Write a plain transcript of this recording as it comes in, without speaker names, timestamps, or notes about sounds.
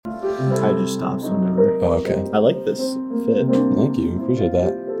probably just stops whenever. Oh, okay. I like this fit. Thank you. Appreciate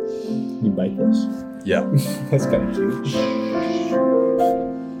that. You bite this? Yeah. That's kind of cute.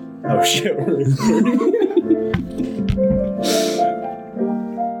 Oh shit, we're recording.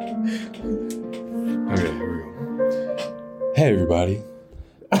 Okay, here we go. Hey, everybody.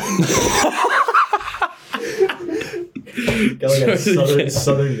 Got like a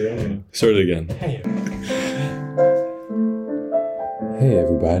southern grammar. Start it again. Hey,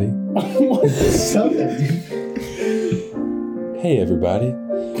 everybody. What is southern? Hey, everybody.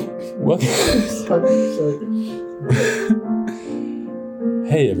 Welcome.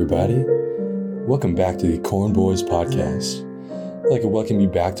 Hey, everybody. Welcome back to the Corn Boys podcast. I'd like to welcome you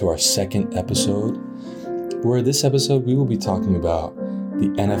back to our second episode, where this episode we will be talking about the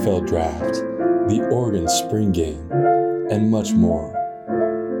NFL draft, the Oregon spring game, and much more.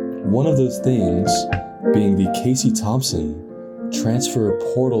 One of those things being the Casey Thompson transfer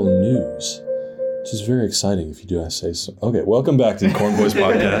portal news, which is very exciting if you do say so. Okay, welcome back to the Corn Boys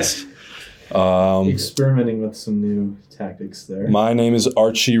podcast. Experimenting with some new tactics there. My name is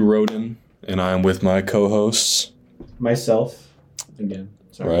Archie Roden, and I am with my co-hosts. Myself, again.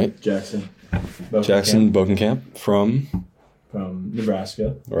 Sorry, Right. Jackson Bokenkamp from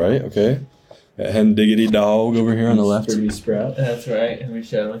Nebraska. Right, okay. Hen Diggity Dog over here on the left. Sturdy Sprout. That's right, Henry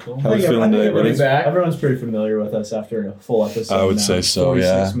Shadwick. How we feeling today, buddy? Everyone's pretty familiar with us after a full episode. I would now. say so,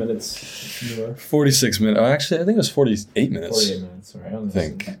 46 minutes more. 46 minutes. Oh, actually, I think it was 48 minutes. 48 minutes, sorry. I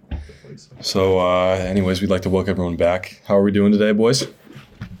think. So, anyways, we'd like to welcome everyone back. How are we doing today, boys?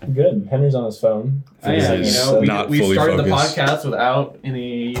 Good. Henry's on his phone. We started the podcast without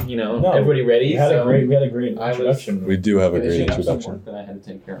any, everybody ready. We had a great introduction. We do have a great introduction. That I had to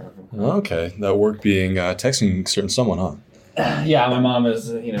take care of. Okay, that work being texting certain someone, huh? Yeah, my mom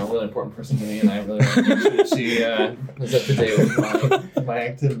is, a really important person to me, and I really appreciate she was up to date with my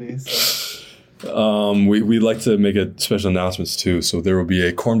activities. So. We'd like to make a special announcements too. So there will be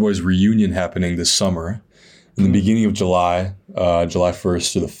a Corn Boys reunion happening this summer in the beginning of July, July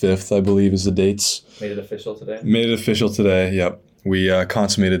 1st to the 5th, I believe is the dates. Made it official today? Made it official today, yep. We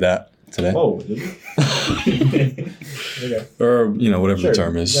consummated that today. Oh, did you? Okay. Or, whatever the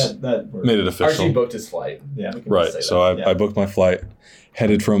term is. That made it official. Archie booked his flight. Yeah. Right, so I booked my flight,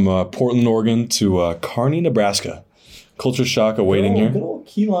 headed from Portland, Oregon to Kearney, Nebraska. Culture shock awaiting here. Good old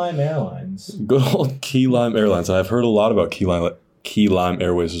Key Lime Airlines. Good old Key Lime Airlines. I've heard a lot about Key Lime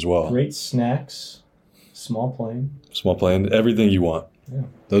Airways as well. Great snacks. Small plane. Small plane. Everything you want. Yeah.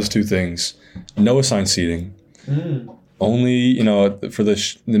 Those two things. No assigned seating. Only, for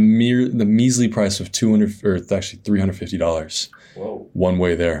the measly price of $350. Whoa. One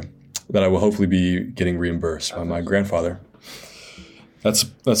way there. That I will hopefully be getting reimbursed by my grandfather. That's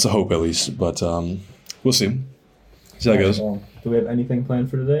the hope, at least. But we'll see. See how it goes. Well, do we have anything planned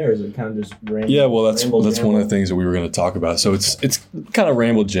for today, or is it kind of just random? Yeah, well, that's one of the things that we were going to talk about. So it's kind of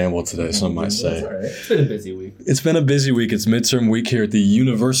ramble-jamble today, some might say. All right. It's been a busy week. It's been a busy week. It's midterm week here at the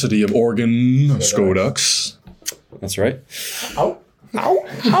University of Oregon. Scoducks. That's right. Ow. Ow.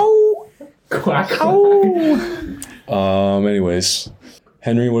 Ow. Quack. Ow. Anyways,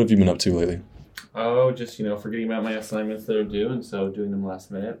 Henry, what have you been up to lately? Oh, just, forgetting about my assignments that are due, and so doing them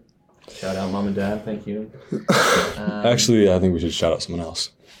last minute. Shout out Mom and Dad, thank you. Actually, I think we should shout out someone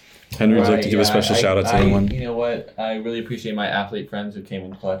else. Henry, would you like to give a special shout out to anyone? You know what? I really appreciate my athlete friends who came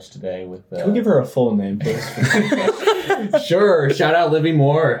in clutch today with... Can we give her a full name, please? Sure. Shout out Libby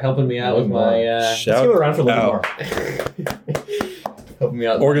Moore, helping me out with my... Let's give it around for Libby Moore. Helping me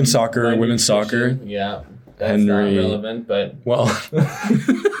out. Oregon soccer, women's soccer. Yeah. That's Henry, not relevant, but... Well...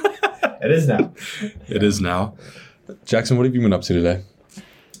 It is now. It is now. Jackson, what have you been up to today?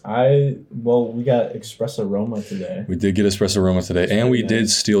 We got Espresso Roma today. We did get Espresso Roma today, and we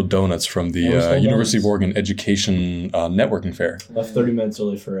did steal donuts from the University of Oregon Education Networking Fair. Left 30 minutes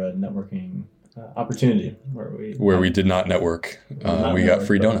early for a networking opportunity where we did not network. We got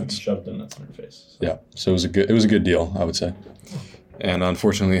free donuts. Shoved donuts in our face. So. Yeah, so it was a good deal, I would say. And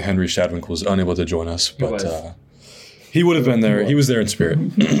unfortunately, Henry Shadwick was unable to join us, but he would have been there. He was there in spirit.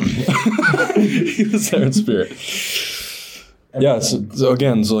 He was there in spirit. Yeah, so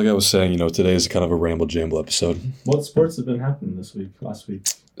like I was saying, today is kind of a ramble-jamble episode. What sports have been happening last week?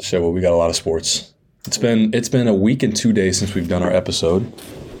 So, well, we got a lot of sports. It's been a week and 2 days since we've done our episode.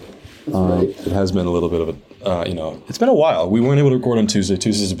 It has been a little bit of a, it's been a while. We weren't able to record on Tuesday.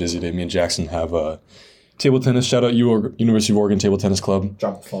 Tuesday's a busy day. Me and Jackson have table tennis. Shout out University of Oregon Table Tennis Club.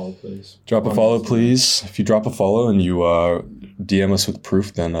 Drop a follow, please. Drop a follow, please. If you drop a follow and you DM us with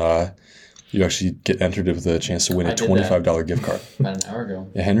proof, then you actually get entered with a chance to win a $25 gift card. About an hour ago.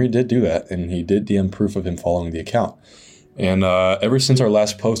 Yeah, Henry did do that, and he did DM proof of him following the account. And ever since our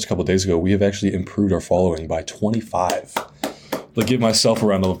last post a couple days ago, we have actually improved our following by 25. Let's give myself a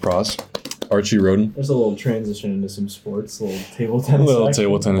round of applause. Archie Roden. There's a little transition into some sports, a little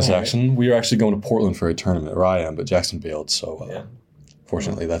table tennis action. We are actually going to Portland for a tournament, or I am, but Jackson bailed, so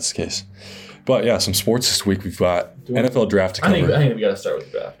fortunately that's the case. But yeah, some sports this week. We've got NFL draft to cover. I think we got to start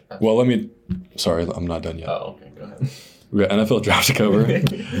with the draft. Well, sorry, I'm not done yet. Oh, okay, go ahead. We got NFL draft to cover.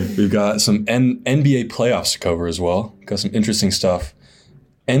 We've got some NBA playoffs to cover as well. Got some interesting stuff.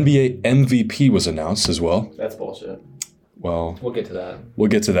 NBA MVP was announced as well. That's bullshit. Well, we'll get to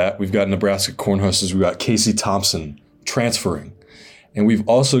that. We've got Nebraska Cornhuskers. We've got Casey Thompson transferring. And we've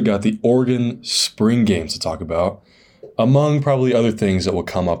also got the Oregon spring games to talk about, among probably other things that will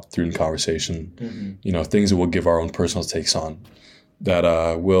come up through the conversation. Mm-hmm. Things that we'll give our own personal takes on that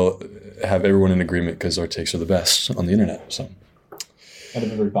will have everyone in agreement because our takes are the best on the internet. So, out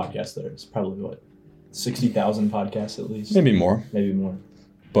of every podcast there's probably, 60,000 podcasts at least? Maybe more.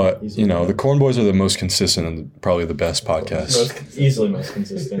 But, the Corn Boys are the most consistent and probably the best podcast. Easily most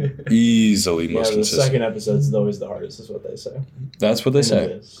consistent. Easily most consistent. The second episode's always the hardest, is what they say. That's what they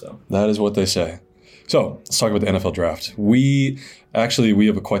say. That is what they say. So, let's talk about the NFL draft. We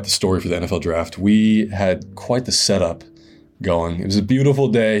have quite the story for the NFL draft. We had quite the setup going. It was a beautiful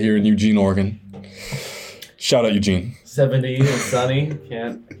day here in Eugene, Oregon. Shout out, Eugene. 70 and sunny.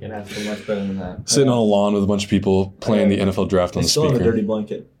 Can't ask for much better than that. Sitting on a lawn with a bunch of people playing the NFL draft on the speaker. Still have a dirty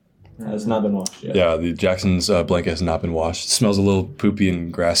blanket. It's not been washed yet. Yeah, the Jackson's blanket has not been washed. It smells a little poopy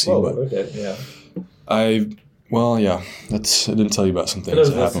and grassy. Oh, okay, yeah. I didn't tell you about some things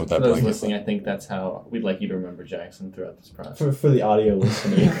that happened with that blanket. Listening, I think that's how weid like you to remember Jackson throughout this process. For the audio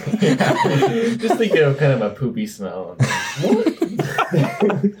listening. Just think of kind of a poopy smell.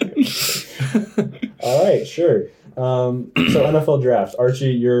 All right, sure. So NFL draft.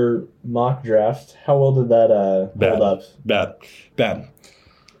 Archie, your mock draft, how well did that hold up? Bad.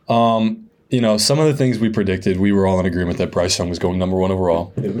 Some of the things we predicted, we were all in agreement that Bryce Young was going number 1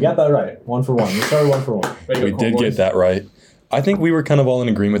 overall. Dude, we got that right. 1 for 1. We started 1 for 1. We did get that right. I think we were kind of all in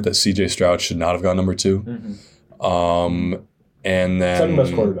agreement that C.J. Stroud should not have gone number 2. Mm-hmm. And then second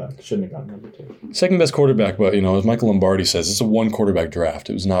best quarterback shouldn't have gone number 2. Second best quarterback, but as Michael Lombardi says, it's a 1 quarterback draft.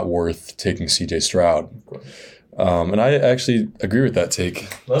 It was not worth taking C.J. Stroud. Of course. And I actually agree with that take,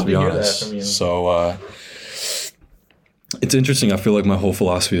 to be honest. Hear that from you. So it's interesting. I feel like my whole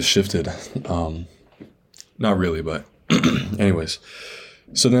philosophy has shifted. Not really, but anyways.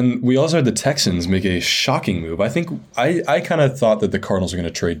 So then we also had the Texans make a shocking move. I think I kind of thought that the Cardinals were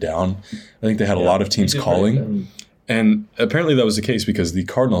going to trade down. I think they had a lot of teams calling. And apparently that was the case because the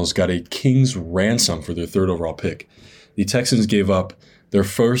Cardinals got a king's ransom for their 3rd overall pick. The Texans gave up their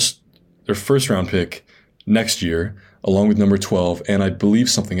first round pick next year, along with number 12, and I believe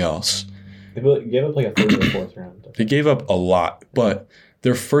something else. They gave up like a 3rd or 4th round. They gave up a lot, but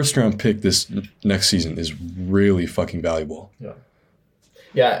their first round pick this next season is really fucking valuable.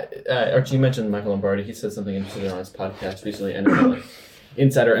 Yeah, Archie, you mentioned Michael Lombardi. He said something interesting on his podcast recently, NFL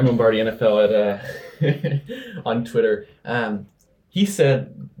Insider M. Lombardi NFL at on Twitter. He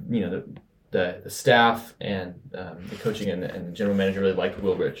said, the staff and the coaching and the general manager really liked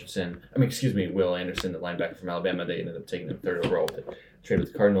Will Anderson, the linebacker from Alabama. They ended up taking him 3rd overall to trade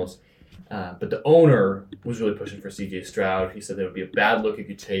with the Cardinals. But the owner was really pushing for C.J. Stroud. He said that it would be a bad look if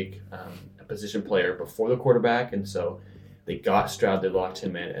you take a position player before the quarterback. And so they got Stroud, they locked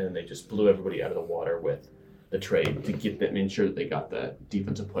him in, and then they just blew everybody out of the water with the trade to get them, ensure that they got the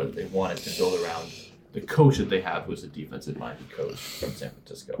defensive player that they wanted to build around the coach that they have, was a defensive-minded coach from San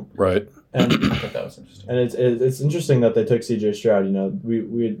Francisco. Right. And I thought that was interesting. And it's interesting that they took C.J. Stroud.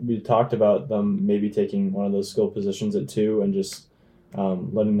 We talked about them maybe taking one of those skill positions at 2 and just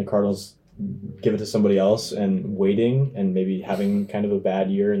letting the Cardinals give it to somebody else and waiting and maybe having kind of a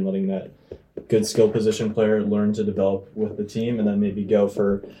bad year and letting that good skill position player learn to develop with the team, and then maybe go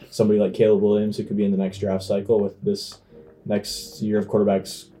for somebody like Caleb Williams, who could be in the next draft cycle, with this next year of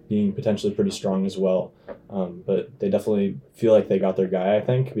quarterbacks being potentially pretty strong as well. But they definitely feel like they got their guy, I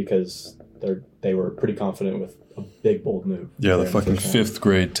think, because they were pretty confident with a big, bold move. Yeah, the fucking 5th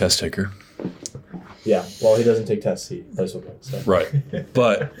grade test taker. Yeah, well, he doesn't take tests. He plays football. So. Right.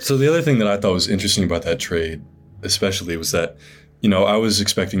 But so the other thing that I thought was interesting about that trade, especially, was that, I was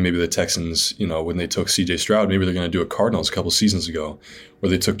expecting maybe the Texans, when they took C.J. Stroud, maybe they're going to do a Cardinals a couple seasons ago, where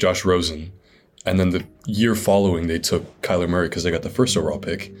they took Josh Rosen, and then the year following they took Kyler Murray because they got the 1st overall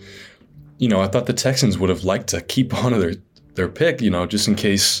pick. I thought the Texans would have liked to keep on to their pick, just in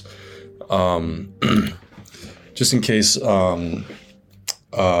case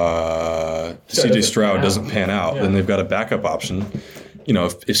C.J. Stroud doesn't pan out, then they've got a backup option.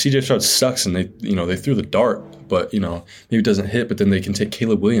 If C.J. Stroud sucks and they threw the dart but maybe it doesn't hit. But then they can take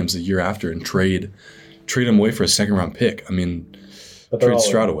Caleb Williams the year after and trade him away for a second-round pick. I mean, trade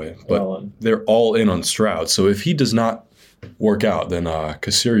Stroud away, but they're all in on Stroud. So if he does not work out, then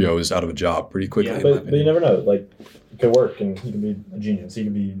Caserio is out of a job pretty quickly. Yeah, but you never know. Like, it could work, and he could be a genius. He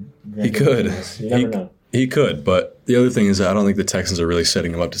could be. He could. You never know. He could, but the other thing is that I don't think the Texans are really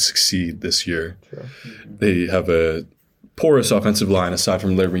setting him up to succeed this year. True. They have a porous offensive line aside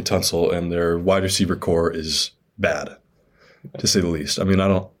from Laramie Tunsil, and their wide receiver core is bad, to say the least. I mean,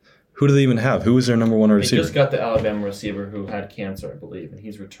 who do they even have? Who is their number one receiver? They just got the Alabama receiver who had cancer, I believe, and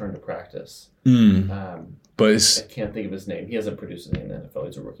he's returned to practice. But I can't think of his name. He hasn't produced anything in the NFL.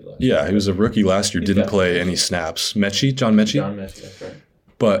 He's a rookie last year. Yeah, he was a rookie last year. Didn't play any snaps. John Mechie? John Mechie, that's right.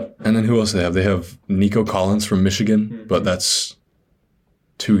 And then who else do they have? They have Nico Collins from Michigan, but that's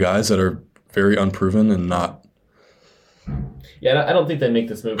two guys that are very unproven and not. Yeah, I don't think they make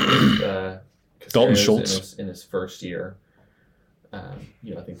this move with Dalton Schultz in his first year. I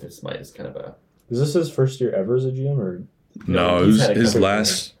think this is kind of a. Is this his first year ever as a GM, or? No, it was his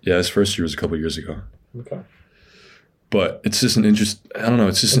last. Yeah, his first year was a couple years ago. Okay. But it's just an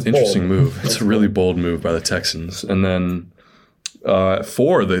interesting move. It's a really bold move by the Texans. And then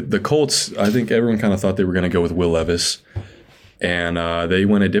for the Colts, I think everyone kind of thought they were going to go with Will Levis, and they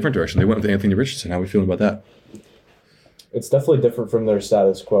went a different direction. They went with Anthony Richardson. How are we feeling about that? It's definitely different from their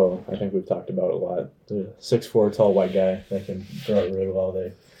status quo. I think we've talked about it a lot. The 6'4" tall white guy that can throw it really well.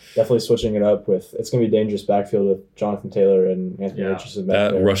 They definitely switching it up with. It's going to be a dangerous backfield with Jonathan Taylor and Anthony Richardson back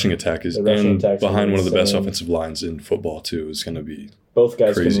that there. Rushing attack is behind one of the best offensive lines in football too. Is going to be both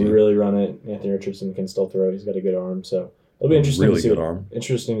guys crazy. Can really run it. Anthony Richardson can still throw. He's got a good arm, so it'll be interesting. Really to see good what, arm.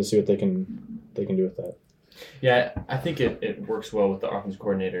 Interesting to see what they can do with that. Yeah, I think it works well with the offensive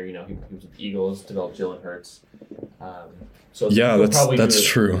coordinator. He was with the Eagles, developed Jalen Hurts. So that's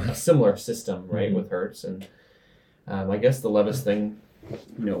true. A similar system, right, with Hurts, and I guess the Levis thing,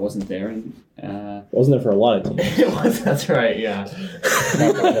 it wasn't there, and it wasn't there for a lot of teams. It was. That's right. Yeah.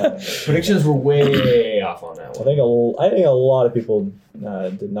 Predictions were way off on that one. I think a lot of people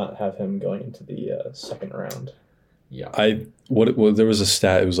did not have him going into the second round. Yeah. There was a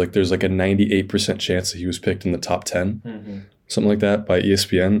stat. It was like there's like a 98% chance that he was picked in the top 10, something like that by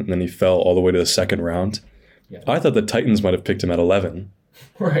ESPN, and then he fell all the way to the second round. Yeah. I thought the Titans might have picked him at 11.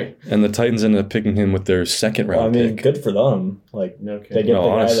 Right. And the Titans ended up picking him with their second round pick. Good for them. Like, they get the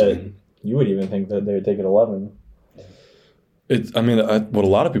guy that you would even think that they would take at 11. What a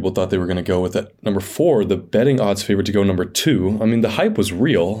lot of people thought they were going to go with at number 4, the betting odds favored to go number 2. I mean, the hype was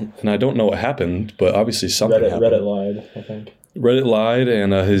real, and I don't know what happened, but obviously something happened. Reddit lied, I think. Reddit lied,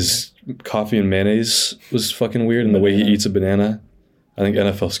 and his coffee and mayonnaise was fucking weird, and the way he eats a banana. I think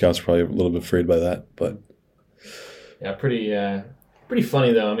NFL scouts are probably a little bit afraid by that, but... Yeah, pretty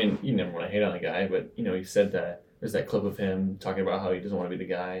funny, though. I mean, you never want to hate on a guy, but, he said that there's that clip of him talking about how he doesn't want to be the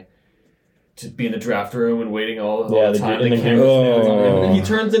guy to be in the draft room and waiting all the time. And he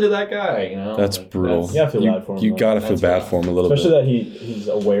turns into that guy, That's brutal. You gotta feel bad for him. You gotta feel bad for him a little bit. Especially that he's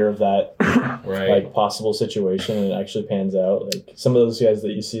aware of that right. possible situation and it actually pans out. Like some of those guys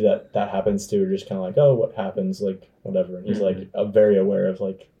that you see that happens to are just kind of like, oh, what happens? Like, whatever. And he's very aware of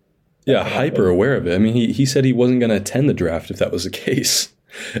hyper aware of it. I mean, he said he wasn't going to attend the draft if that was the case.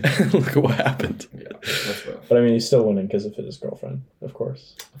 Look at what happened. Yeah, that's rough. But he's still winning because of his girlfriend, of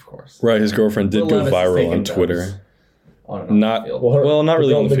course. Right, his girlfriend did go viral on Twitter. Not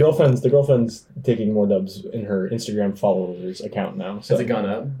really on the field. The girlfriend's taking more dubs in her Instagram followers account now. So has it gone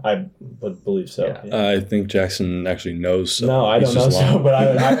up? I would believe so. Yeah. I think Jackson actually knows. So no, I don't know so, but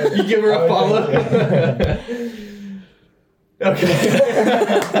I you give her a follow. Okay.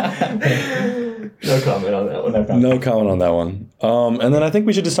 No comment on that one. No comment on that one. And then I think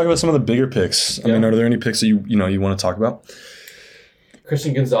we should just talk about some of the bigger picks. I mean, are there any picks that you want to talk about?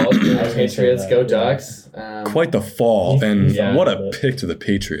 Christian Gonzalez, Patriots, go Ducks. Quite the fall, and what a pick to the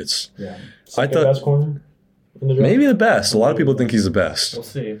Patriots. Yeah. I thought best corner in the draft? Maybe the best. A lot of people think he's the best. We'll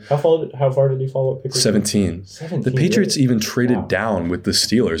see. How far did he fall at pick? 17. The Patriots even traded down with the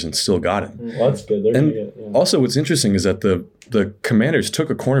Steelers and still got him. Well, that's good. Also, what's interesting is that the Commanders took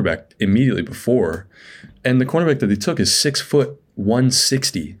a cornerback immediately before, and the cornerback that they took is 6',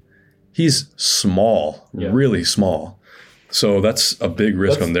 160. He's small, really small. So that's a big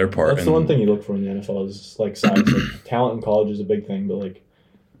risk on their part. That's the one thing you look for in the NFL is like size. Like, talent in college is a big thing, but like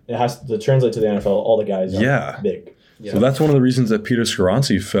it has to translate to the NFL. All the guys are big. Yeah. So that's one of the reasons that Peter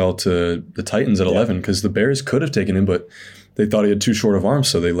Skoronski fell to the Titans at 11 because the Bears could have taken him, but they thought he had too short of arms,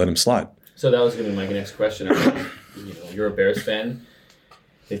 so they let him slide. So that was going to be my next question. You're a Bears fan.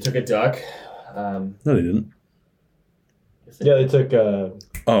 They took a duck. No, they didn't. They took.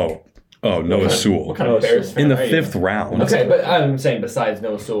 Oh, Noah Sewell. What kind of Bears fan in the are you? 5th round. Okay, but I'm saying besides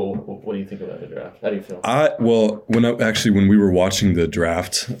Noah Sewell, what do you think about the draft? How do you feel? When we were watching the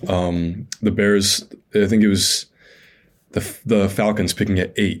draft, the Bears, I think it was the Falcons picking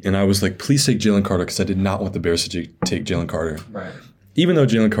at 8, and I was like, please take Jalen Carter, because I did not want the Bears to take Jalen Carter. Right. Even though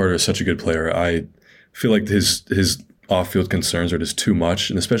Jalen Carter is such a good player, I feel like his off-field concerns are just too much,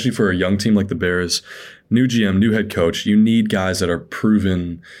 and especially for a young team like the Bears, new GM, new head coach, you need guys that are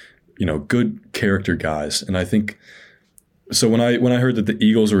proven, good character guys. And I think so. When I heard that the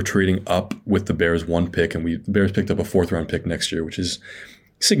Eagles were trading up with the Bears 1 pick, and the Bears picked up a 4th round pick next year, which is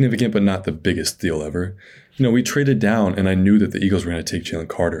significant but not the biggest deal ever. We traded down, and I knew that the Eagles were going to take Jalen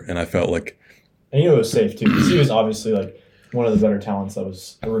Carter, and I felt like, and it was safe too, because he was obviously like one of the better talents that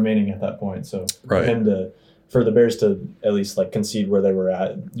was remaining at that point. So for the Bears to at least like concede where they were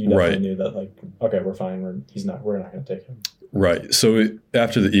at, you definitely knew that like, okay, we're fine. We're not going to take him. Right. So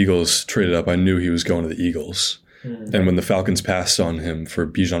after the Eagles traded up, I knew he was going to the Eagles. Mm-hmm. And when the Falcons passed on him for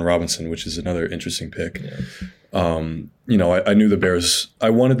Bijan Robinson, which is another interesting pick, I knew the Bears.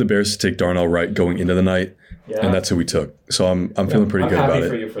 I wanted the Bears to take Darnell Wright going into the night, and that's who we took. So I'm feeling pretty good about it. I'm happy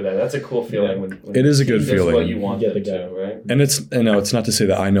for you for that. That's a cool feeling. When it is a good feeling. What you want them to, right? And it's not to say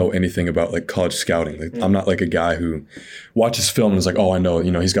that I know anything about like college scouting. Like, I'm not like a guy who watches film and is like, oh, I know,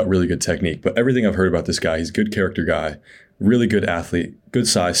 he's got really good technique. But everything I've heard about this guy, he's a good character guy, really good athlete, good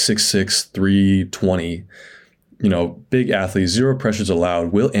size, 6'6", 320. Big athlete, 0 pressures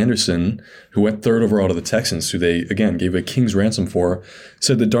allowed. Will Anderson, who went 3rd overall to the Texans, who they, again, gave a king's ransom for,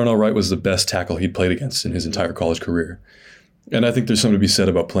 said that Darnell Wright was the best tackle he'd played against in his entire college career. And I think there's something to be said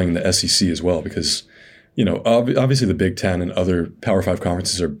about playing in the SEC as well, because, obviously the Big Ten and other Power 5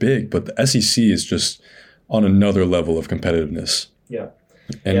 conferences are big, but the SEC is just on another level of competitiveness. Yeah.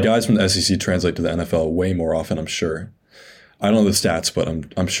 And guys from the SEC translate to the NFL way more often, I'm sure. I don't know the stats, but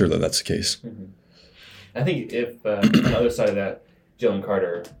I'm sure that that's the case. Mm-hmm. I think if on the other side of that, Jalen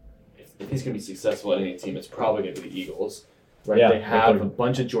Carter, if he's going to be successful at any team, it's probably going to be the Eagles. Right? Yeah, they have a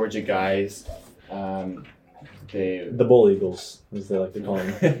bunch of Georgia guys. The Bull Eagles, as they like to call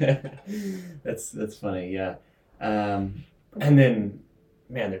them. That's funny, yeah. And then,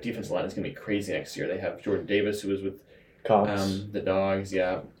 man, their defensive line is going to be crazy next year. They have Jordan Davis, who was with the Dogs,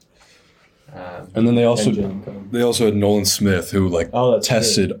 yeah. And then they also had Nolan Smith, who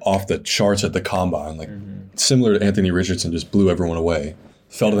tested off the charts at the combine, similar to Anthony Richardson, just blew everyone away.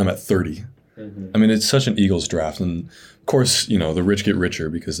 Fell to them at 30. Mm-hmm. I mean, it's such an Eagles draft, and of course, the rich get richer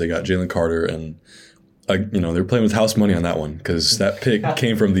because they got Jalen Carter, and they're playing with house money on that one because that pick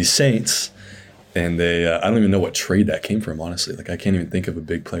came from the Saints, and they I don't even know what trade that came from, honestly. Like, I can't even think of a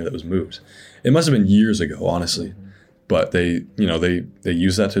big player that was moved. It must have been years ago, honestly. Mm-hmm. But they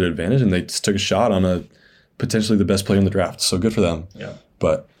used that to their advantage, and they just took a shot on potentially the best player in the draft. So good for them. Yeah.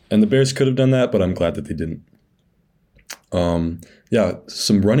 And the Bears could have done that, but I'm glad that they didn't.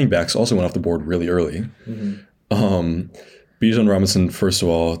 Some running backs also went off the board really early. Mm-hmm. Bijan Robinson, first of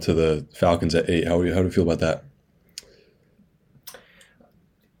all, to the Falcons at 8. How do you feel about that?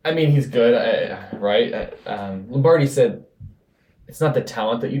 I mean, he's good, right? Lombardi said it's not the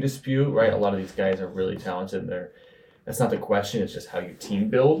talent that you dispute, right? A lot of these guys are really talented. That's not the question. It's just how you team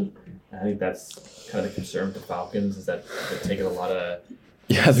build. And I think that's kind of the concern with the Falcons, is that they've taken a lot of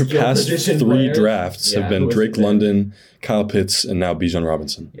their past 3 drafts have been Drake London, Kyle Pitts, and now Bijan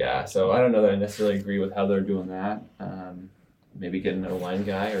Robinson. Yeah, so I don't know that I necessarily agree with how they're doing that. Maybe get an O-line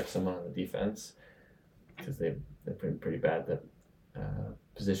guy or someone on the defense, because they've been pretty bad at that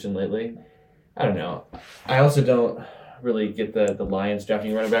position lately. I don't know. I also don't really get the Lions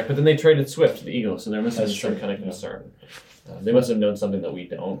drafting running back, but then they traded Swift to the Eagles, so there must have been some kind of concern. They must have known something that we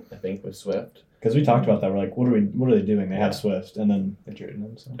don't, I think, with Swift. Because we talked about that. We're like, what are they doing? They have Swift, and then they traded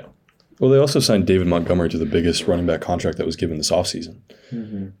him. So. Yeah. Well, they also signed David Montgomery to the biggest running back contract that was given this offseason.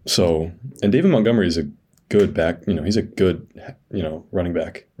 Mm-hmm. So, and David Montgomery is a good back. He's a good, running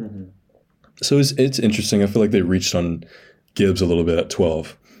back. Mm-hmm. So it's interesting. I feel like they reached on Gibbs a little bit at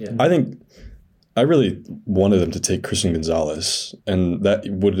 12. Yeah. I really wanted them to take Christian Gonzalez, and that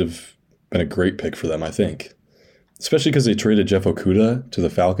would have been a great pick for them, I think. Especially because they traded Jeff Okudah to the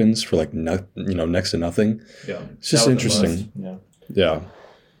Falcons for next to nothing. Yeah, it's just interesting. Yeah.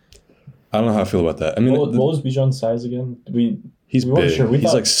 I don't know how I feel about that. I mean, what was Bijan's size again? He's big. Sure.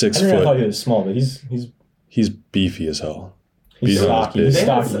 He's like 6 foot. I thought he was small, but he's beefy as hell. He's stocky. He's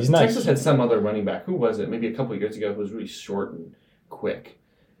stocky. Texas had some other running back. Who was it? Maybe a couple of years ago, who was really short and quick.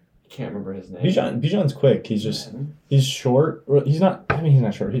 Can't remember his name. Bijan's quick. He's short. He's not. I mean, he's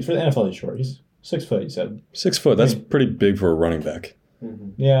not short. For the NFL, he's short. He's 6 foot. You said 6 foot. That's pretty big for a running back.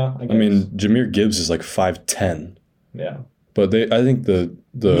 Mm-hmm. Yeah. I mean, Jahmyr Gibbs is like 5'10". Yeah. But I think the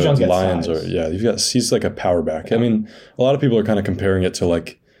Bijan's got Lions size. he's like a power back. I mean, a lot of people are kind of comparing it to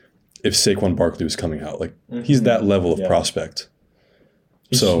like if Saquon Barkley was coming out. Like he's that level of prospect.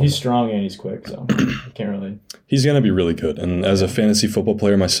 He's strong and he's quick, so I can't really. He's going to be really good. And as a fantasy football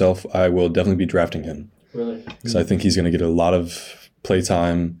player myself, I will definitely be drafting him. Really? Because I think he's going to get a lot of play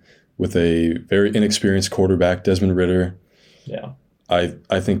time with a very inexperienced quarterback, Desmond Ridder. Yeah.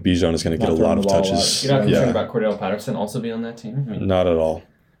 I think Bijan is going to get a lot of touches. You're not concerned about Cordell Patterson also being on that team? I mean, not at all.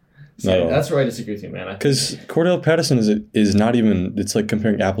 That's where I disagree with you, man. Because Cordell Patterson is not even, it's like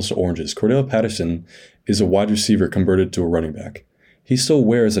comparing apples to oranges. Cordell Patterson is a wide receiver converted to a running back. He still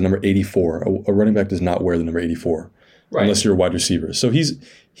wears the number 84. A running back does not wear the number 84 unless you're a wide receiver. So he's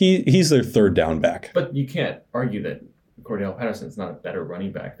their third down back. But you can't argue that Cordell Patterson's not a better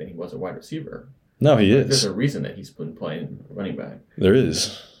running back than he was a wide receiver. No, he is. There's a reason that he's been playing running back. There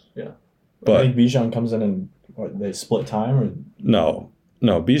is. Yeah. But I think Bijan comes in and they split time? Or? No,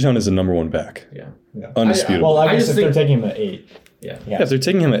 Bijan is the number one back. Yeah. Undisputed. I guess if they're taking him at 8. Yeah, if they're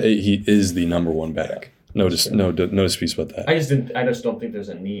taking him at 8, he is the number one back. No disputes about that. I just don't think there's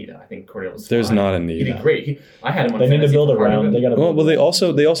a need. I think Cordell's There's fine. not a need. He did great. I had him on They need to fantasy build for part of around. it. They got Well, they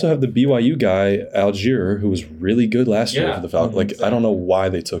also have the BYU guy Algier, who was really good last year for the Falcons. Like I don't know why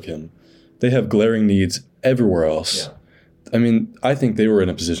they took him. They have glaring needs everywhere else. Yeah. I mean, I think they were in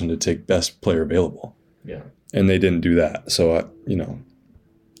a position to take best player available. Yeah. And they didn't do that. So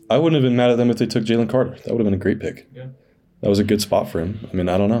I wouldn't have been mad at them if they took Jalen Carter. That would have been a great pick. Yeah. That was a good spot for him. I mean,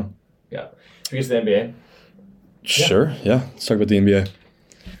 I don't know. Yeah. Should we get to the NBA? Sure. Yeah. Let's talk about the NBA.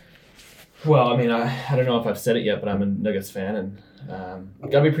 Well, I mean, I don't know if I've said it yet, but I'm a Nuggets fan, and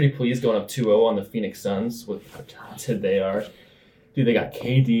gotta be pretty pleased going up 2-0 on the Phoenix Suns with how talented they are. Dude, they got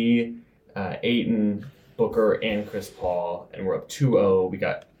KD, Ayton, Booker, and Chris Paul, and we're up 2-0. We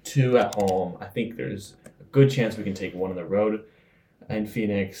got 2 at home. I think there's a good chance we can take 1 on the road in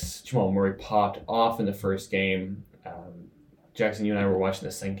Phoenix. Jamal Murray popped off in the first game. Jackson, you and I were watching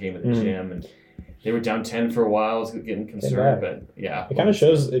the second game at the gym, and they were down 10 for a while. I was getting concerned, but yeah. It kind of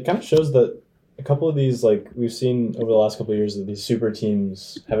shows that a couple of these, like we've seen over the last couple of years, that these super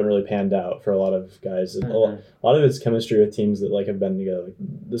teams haven't really panned out for a lot of guys. A lot of it's chemistry with teams that like have been together. Like,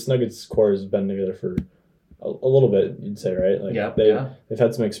 this Nuggets core has been together for a little bit, you'd say, right? Like they've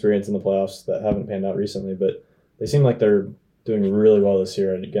had some experience in the playoffs that haven't panned out recently, but they seem like they're doing really well this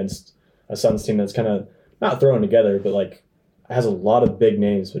year against a Suns team that's kind of not thrown together, but like has a lot of big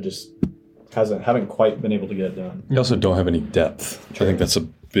names, but just haven't quite been able to get it done. You also don't have any depth. True. I think that's a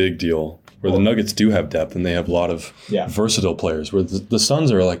big deal. Where the Nuggets do have depth and they have a lot of versatile players. Where the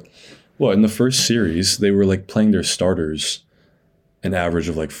Suns are like, in the first series they were like playing their starters an average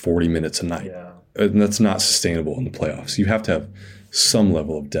of like 40 minutes a night. Yeah. And that's not sustainable in the playoffs. You have to have some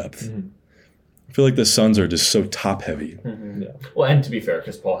level of depth. Mm-hmm. I feel like the Suns are just so top heavy. Mm-hmm. Yeah. Well, and to be fair,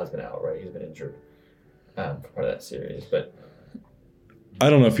 Chris Paul has been out, right? He's been injured for part of that series, but I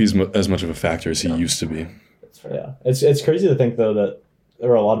don't know if he's as much of a factor as he used to be. That's fair. Yeah, it's crazy to think though that there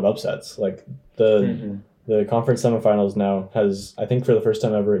were a lot of upsets. Like the conference semifinals now has, I think for the first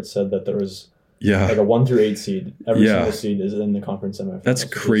time ever, it said that there was like a 1 through 8 seed. Every single seed is in the conference semifinals. That's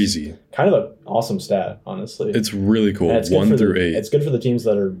crazy. It's kind of an awesome stat, honestly. It's really cool. 1 through 8. It's good for the teams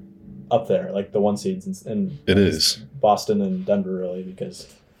that are up there, like the 1 seeds, and it is Boston and Denver really,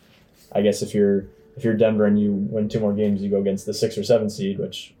 because I guess if you're Denver and you win 2 more games, you go against the 6 or 7 seed,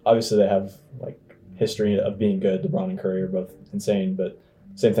 which obviously they have like history of being good. LeBron and Curry are both insane, but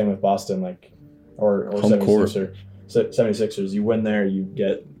same thing with Boston, like or 76ers. You win there, you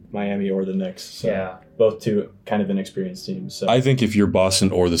get Miami or the Knicks. So both 2 kind of inexperienced teams. So I think if you're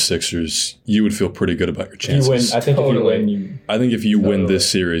Boston or the Sixers, you would feel pretty good about your chances. If you win, this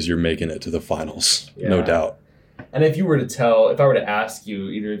series, you're making it to the finals, no doubt. And if I were to ask you,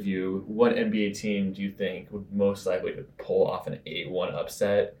 either of you, what NBA team do you think would most likely to pull off an 8-1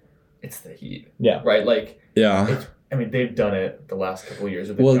 upset? It's the Heat. Yeah. Right? Like, they've done it the last couple of years.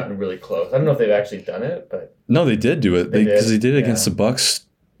 They've gotten really close. I don't know if they've actually done it, but no, they did do it because they did it against the Bucks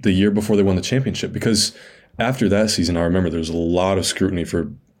the year before they won the championship. Because after that season, I remember there was a lot of scrutiny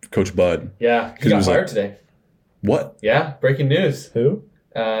for Coach Bud. Yeah, he got fired today. What? Yeah, breaking news. Who?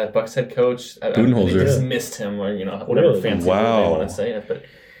 Bucks head coach. Budenholzer. They dismissed him, or whatever fancy word they want to say it. But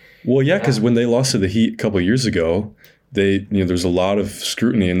because when they lost to the Heat a couple of years ago, there's a lot of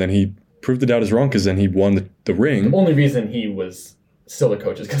scrutiny, and then he proved it out as wrong because then he won the ring. The only reason he was still the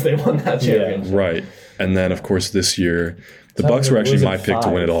coach is because they won that championship. Right. And then, of course, this year, the Bucks were actually my pick to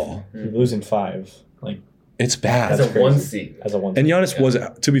win it all. You're losing 5. Like, it's bad. As a 1 seed. And Giannis was,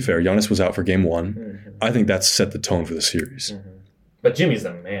 to be fair, Giannis was out for game 1. Mm-hmm. I think that set the tone for the series. Mm-hmm. But Jimmy's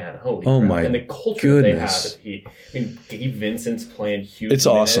the man. Holy Oh crap. my And the culture goodness. they have. Gabe Vincent's playing huge It's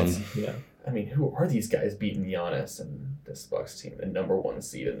minutes. awesome. Yeah. I mean, who are these guys beating Giannis and this Bucks team, the number 1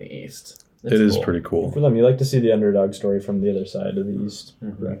 seed in the East? It is pretty cool. For them, you like to see the underdog story from the other side of the East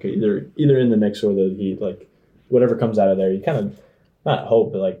bracket, either in the Knicks or the Heat. Like whatever comes out of there, you kind of not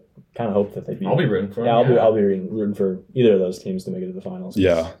hope, but like kind of hope that they beat. I'll be rooting for them. Yeah, I'll be rooting for either of those teams to make it to the finals.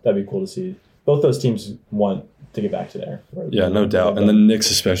 Yeah. That'd be cool to see. Both those teams want to get back to there. Yeah, no doubt. And the Knicks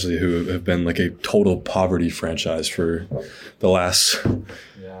especially, who have been like a total poverty franchise for the last,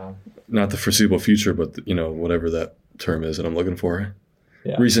 not the foreseeable future, but whatever that term is that I'm looking for.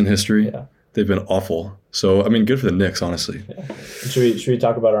 Yeah. Recent history. Yeah. They've been awful. So, I mean, good for the Knicks, honestly. Yeah. Should we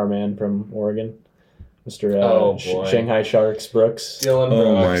talk about our man from Oregon? Mr. Shanghai Sharks, Brooks. Dylan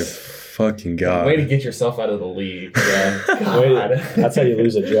Brooks. Oh, my fucking God. Way to get yourself out of the league. That's how you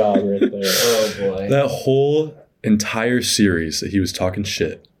lose a job right there. Oh, boy. That whole entire series that he was talking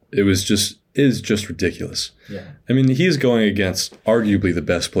shit, is just ridiculous. Yeah. I mean, he's going against arguably the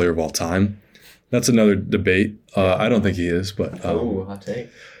best player of all time. That's another debate. I don't think he is, but... hot take.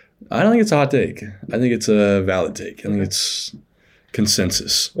 I don't think it's a hot take. I think it's a valid take. I think it's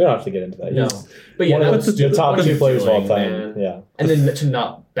consensus. We don't have to get into that. No. But yeah, the top 2 players of all time. Man. Yeah. And then to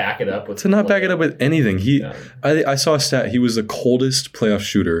not back it up with... anything. I saw a stat. He was the coldest playoff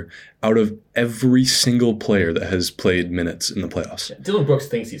shooter out of every single player that has played minutes in the playoffs. Yeah. Dylan Brooks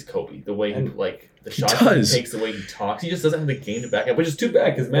thinks he's Kobe. The way the shots he takes, the way he talks. He just doesn't have the game to back up, which is too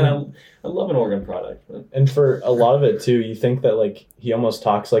bad because, man, I love an Oregon product. But. And for a lot of it, too, you think that, like, he almost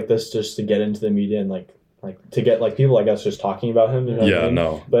talks like this just to get into the media and, like to get, like, people like us just talking about him. You know what I mean?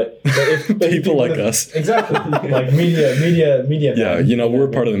 No. But if people like us. Exactly. Like, media. Yeah, we're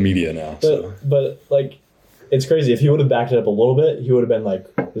part of the media now. But like, it's crazy. If he would have backed it up a little bit, he would have been like,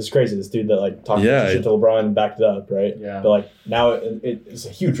 this is crazy. This dude that, like, talked shit to LeBron and backed it up, right? Yeah. But, like, now it's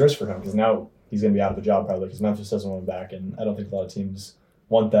a huge risk for him because now he's going to be out of a job probably because Memphis doesn't want him back, and I don't think a lot of teams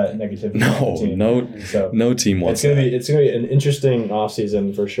want that negativity. No team wants that. It's going to be an interesting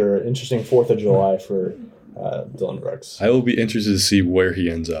offseason for sure. Interesting 4th of July for Dylan Brooks. I will be interested to see where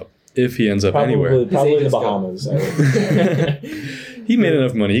he ends up. If he ends up anywhere. Probably the Bahamas. He made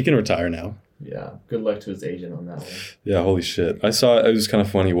enough money. He can retire now. Yeah. Good luck to his agent on that one. Yeah, holy shit. I saw it was kind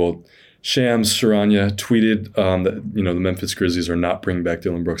of funny. Well, Shams Charania tweeted that the Memphis Grizzlies are not bringing back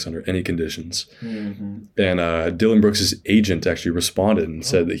Dylan Brooks under any conditions. Mm-hmm. And Dylan Brooks' agent actually responded and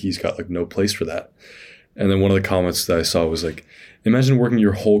said that he's got no place for that. And then one of the comments that I saw was like, imagine working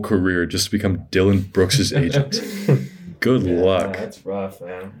your whole career just to become Dylan Brooks' agent. Good luck. That's rough,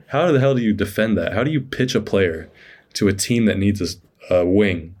 man. How the hell do you defend that? How do you pitch a player to a team that needs a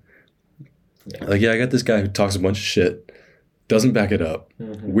wing? Yeah. I got this guy who talks a bunch of shit, doesn't back it up,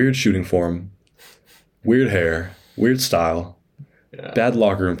 weird shooting form, weird hair, weird style, bad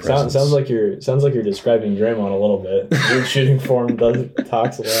locker room presence. Sounds like you're describing Draymond a little bit. Weird shooting form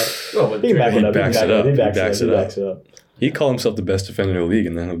talks a lot. Well, he backs it up. He'd call himself the best defender in the league,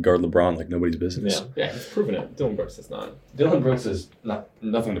 and then he'll guard LeBron like nobody's business. Yeah, he's proven it. Dylan Brooks is not. Dylan Brooks is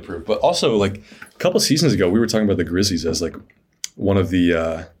nothing to prove. But also, like a couple seasons ago, we were talking about the Grizzlies as like one of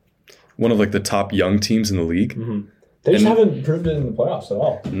the top young teams in the league. Mm-hmm. They just haven't proved it in the playoffs at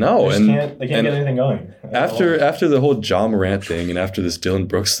all. No, they can't get anything going. After the whole Ja Morant thing and after this Dylan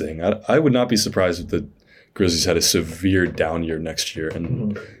Brooks thing, I would not be surprised if the Grizzlies had a severe down year next year,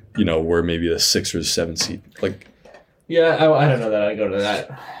 and we're maybe a 6 or 7 seed. Like, yeah, I don't know that I go to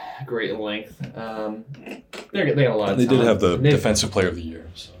that great length. They got a lot of. They did have the defensive player of the year.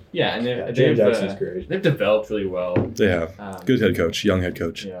 So. Yeah, and James Jackson's great. They've developed really well. They have good head coach, young head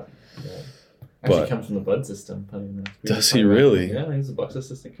coach. Yeah. Actually comes from the Bud system. Does he really? Yeah, he's a Bucks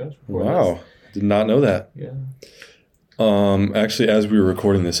assistant coach. Wow, did not know that. Yeah. Actually, as we were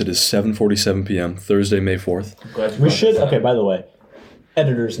recording this, it is 7:47 p.m. Thursday, May 4th. We should. Okay, by the way,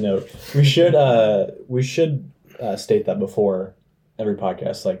 editor's note. We should state that before every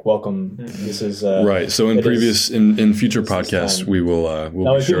podcast. Like, welcome. This is right. So in future podcasts, we'll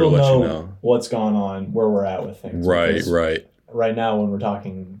be sure to let you know what's gone on, where we're at with things. Right. Right now, when we're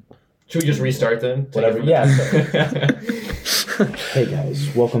talking. Should we just restart then? Whatever. Yeah. Hey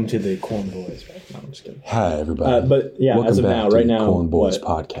guys, welcome to the Corn Boys. No, I'm just kidding. Hi everybody. But yeah, welcome as of now, right now, Corn Boys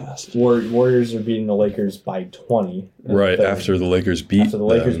podcast. Warriors are beating the Lakers by 20. Right after the Lakers beat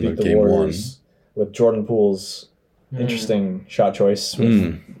the game Warriors with Jordan Poole's interesting shot choice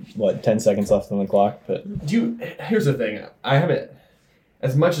with 10 seconds left on the clock. But here's the thing, I haven't.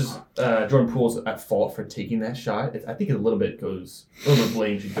 As much as Jordan Poole's at fault for taking that shot, I think a little bit of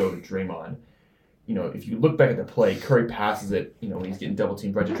blame should go to Draymond. If you look back at the play, Curry passes it, when he's getting double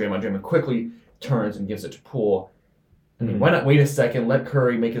teamed right to Draymond. Draymond quickly turns and gives it to Poole. I mean, why not wait a second, let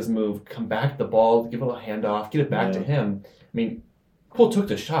Curry make his move, come back the ball, give a little handoff, get it back to him. I mean, Poole took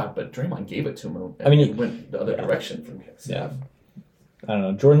the shot, but Draymond gave it to him. And he went the other direction from him. So. Yeah. I don't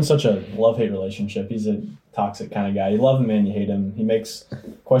know. Jordan's such a love-hate relationship. He's a toxic kind of guy. You love him and you hate him. He makes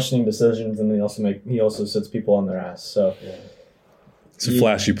questioning decisions, and he also sits people on their ass. So it's a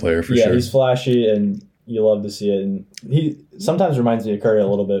flashy player for sure. Yeah, he's flashy, and you love to see it. And he sometimes reminds me of Curry a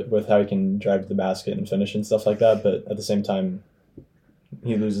little bit with how he can drive to the basket and finish and stuff like that. But at the same time,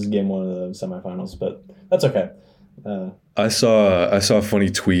 he loses game one of the semifinals. But that's okay. I saw a funny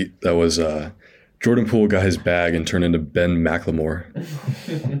tweet that was Jordan Poole got his bag and turned into Ben McLemore.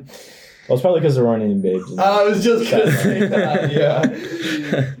 Well, it's probably because there weren't any babes. I was just going to say that, yeah.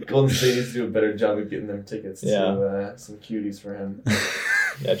 Golden State needs to do a better job of getting them tickets to some cuties for him.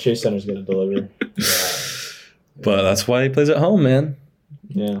 Yeah, Chase Center's going to deliver. But that's why he plays at home, man.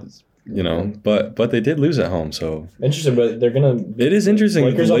 Yeah. You know, but they did lose at home, so... Interesting, but they're going to... It is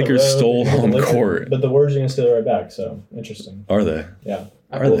interesting the Lakers stole home court. But the Warriors are going to steal it right back, so interesting. Are they? Yeah.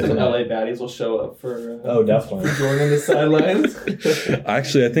 I think LA baddies will show up for definitely for Jordan on the sidelines.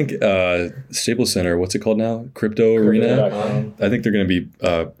 Actually, I think Staples Center, what's it called now? Crypto Arena. I think they're going to be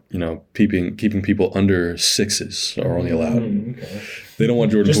keeping people under sixes are only allowed. Okay. They don't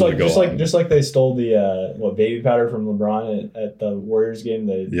want Jordan Poole to go just like they stole the baby powder from LeBron at the Warriors game.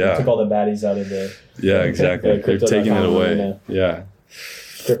 They took all the baddies out of the exactly. They're taking it away. Yeah.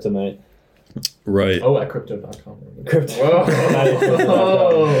 Kryptonite. Right. Oh, at crypto.com. Crypto.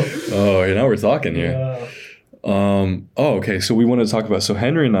 Oh, now we're talking here. Okay. So we wanted to talk about,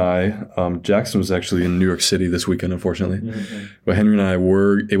 Henry and I, Jackson was actually in New York City this weekend, unfortunately. Mm-hmm. But Henry and I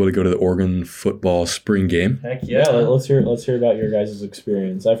were able to go to the Oregon football spring game. Heck yeah. Let's hear about your guys'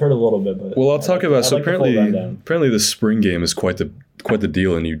 experience. I've heard a little bit, but... Well, I'll talk about, apparently the spring game is quite the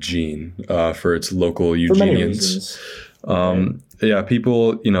deal in Eugene, for its local Eugenians. For many reasons. Yeah,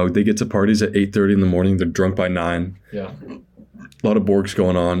 people, they get to parties at 8:30 in the morning. They're drunk by 9. Yeah. A lot of Borgs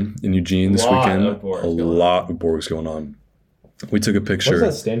going on in Eugene this weekend. A lot of Borgs going on. We took a picture. What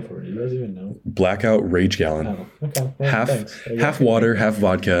does that stand for? Do you guys even know? Blackout Rage Gallon. Oh, okay. Well, half water, half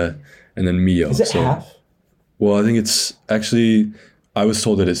vodka, and then Mio. Is it half? Well, I think it's actually, I was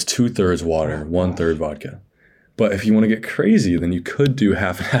told that it's 2/3 water, 1/3 vodka. But if you want to get crazy, then you could do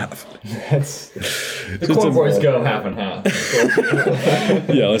half and half. The Corn Boys go half and half.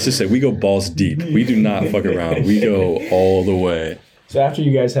 Yeah, let's just say we go balls deep. We do not fuck around. We go all the way. So after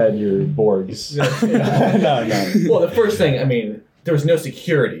you guys had your Borgs. No. Well, the first thing, there was no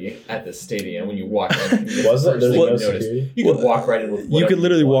security at the stadium when you walked in. Was there? There's no security? You could walk right in with whatever. You could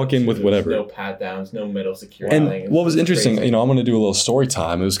literally walk in with whatever. No pat downs, no middle security. And what was interesting, I'm going to do a little story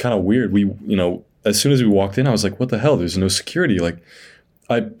time. It was kind of weird. We, as soon as we walked in, I was like, what the hell? There's no security. Like,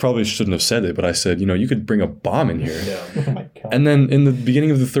 I probably shouldn't have said it, but I said, you could bring a bomb in here. Yeah. Oh my God. And then in the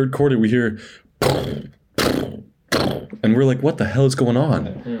beginning of the third quarter, we hear, and we're like, what the hell is going on?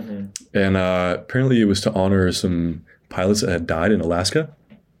 Mm-hmm. And apparently it was to honor some pilots that had died in Alaska,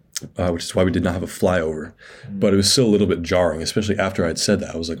 which is why we did not have a flyover. But it was still a little bit jarring, especially after I'd said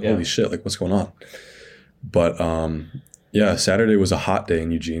that. I was like, holy shit, like, what's going on? But Saturday was a hot day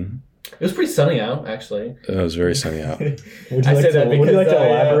in Eugene. It was pretty sunny out, actually. It was very sunny out. Would you like to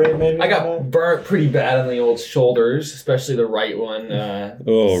elaborate, maybe? I got burnt pretty bad on the old shoulders, especially the right one.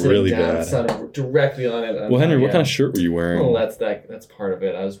 Really bad. Sun directly on it. Well, Henry, what kind of shirt were you wearing? Well, that's part of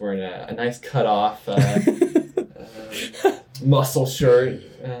it. I was wearing a nice cut-off muscle shirt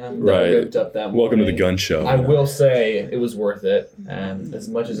that ripped up that morning. Welcome to the gun show. I will say it was worth it. As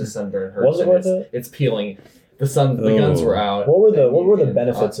much as the sunburn hurts. Was it worth it? It's peeling. The guns were out. What were the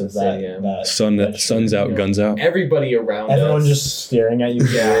benefits of that sun's out, guns out? Everybody around Everyone us. just staring at you.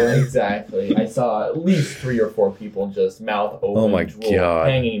 Yeah, exactly. I saw at least 3 or 4 people just mouth open, oh my God,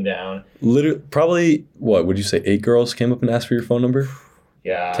 hanging down. Literally, probably, what would you say, 8 girls came up and asked for your phone number?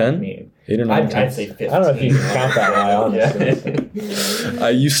 Yeah. 10? 8 or 9? I'd say 15. I don't know if you can count that high, honestly.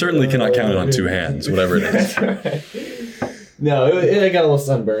 You certainly cannot count it on 2 hands, whatever it is. Right. No, it got a little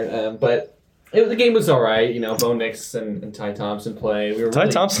sunburn, but... the game was all right, Bo Nix and Ty Thompson play. Ty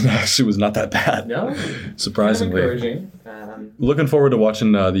Thompson actually was not that bad. No? Surprisingly. Encouraging. Looking forward to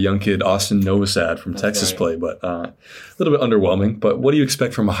watching the young kid Austin Novosad from Texas play, but a little bit underwhelming. But what do you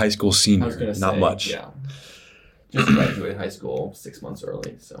expect from a high school senior? Not much. Yeah. Just graduated high school 6 months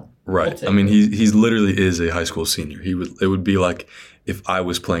early, so. Right. He's literally is a high school senior. It would be like if I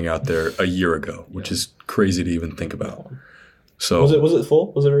was playing out there a year ago, which is crazy to even think about. So was it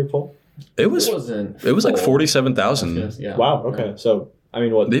full? Was it very full? It was like 47,000. Yeah. Wow. Okay. So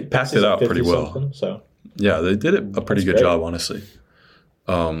they packed it out pretty well. So yeah, they did a pretty good job, honestly.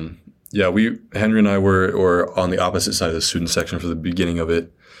 Henry and I were on the opposite side of the student section for the beginning of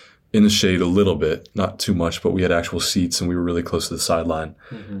it, in the shade a little bit, not too much, but we had actual seats and we were really close to the sideline.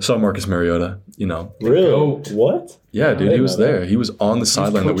 Saw Marcus Mariota, Really? Goat. What? Yeah, dude, he was there. He was on the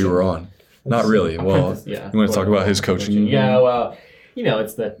sideline that we were on. Not really. Well, Yeah. you want to talk about his coaching? Yeah, well,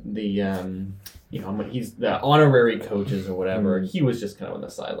 it's he's the honorary coaches or whatever. He was just kind of on the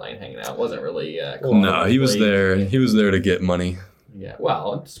sideline hanging out. Wasn't really. No, he was there. He was there to get money. Yeah,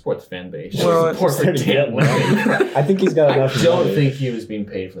 well, support the fan base. Well, Support for Dan Levy. I think he's got enough. I don't money. think he was being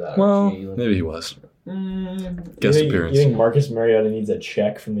paid for that. Well, maybe he was. Guest appearance. You think Marcus Mariota needs a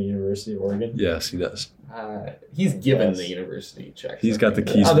check from the University of Oregon? Yes, he does. He's given the university checks. He's got the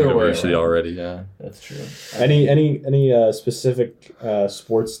keys to the university already. Yeah, that's true. Any specific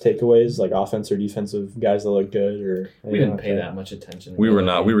sports takeaways, like offense or defensive guys that look good, or we didn't pay that much attention. We were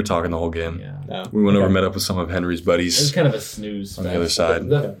not. We were talking the whole game. Yeah, no. We went over, met up with some of Henry's buddies. It was kind of a snooze on the other side.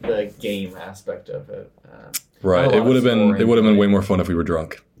 The game aspect of it. Right. It would have been way more fun if we were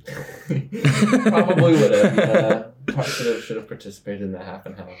drunk. Probably would have. Should have participated in the half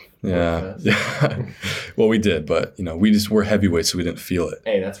and half. Yeah. Well, we did, but we're heavyweights, so we didn't feel it.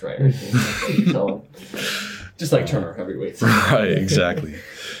 Hey, that's right. So, just like Turner heavyweights. Right. Exactly.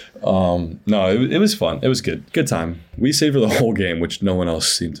 No, it was fun. It was good. Good time. We stayed for the whole game, which no one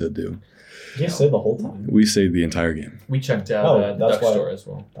else seemed to do. You stayed the whole time. We stayed the entire game. We checked out the duck store as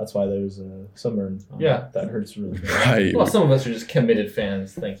well. That's why there was a sunburn. That hurts really bad. Right. Well, some of us are just committed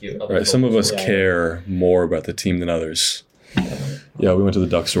fans. Thank you. Right. Some of us care more about the team than others. Yeah, we went to the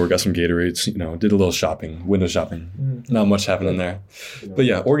duck store, got some Gatorades, did a little shopping, window shopping. Not much happening there. But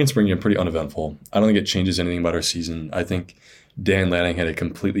yeah, Oregon Spring Game, pretty uneventful. I don't think it changes anything about our season. I think Dan Lanning had a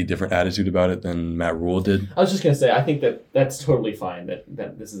completely different attitude about it than Matt Rule did. I was just going to say, I think that's totally fine that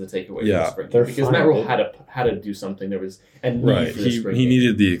this is a takeaway from the spring game. Because fine, Matt Rule had to do something. There was a need right. for the spring He game.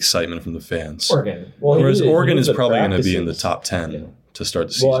 needed the excitement from the fans. Oregon. Well, whereas Oregon is probably going to be in the top 10. Yeah. To start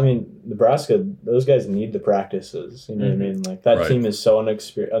the season. Well, I mean, Nebraska, those guys need the practices. You know what I mean? Like, that team is so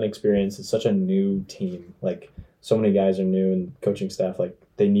unexperienced. It's such a new team. Like, so many guys are new and coaching staff, like,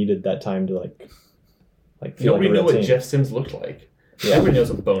 they needed that time to, feel Nobody like a real knew what team. Jeff Sims looked like. Yeah. Everybody knows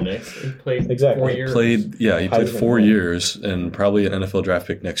what Bo Nix. He played 4 years. He played 4 years and probably an NFL draft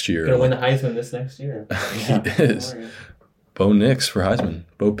pick next year. Going to win the Heisman this next year. He is. Bo Nix for Heisman.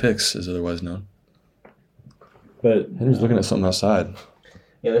 Bo Picks is otherwise known. But Henry's looking at something outside.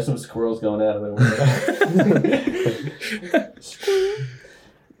 Yeah, there's some squirrels going out of the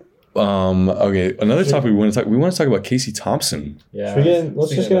window. Okay, another topic we want to talk about Casey Thompson. Yeah.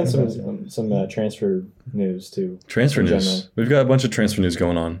 Let's just get in some transfer news too. Transfer news. General. We've got a bunch of transfer news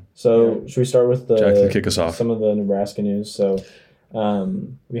going on. So should we start with Jackson, kick us off. some of the Nebraska news? So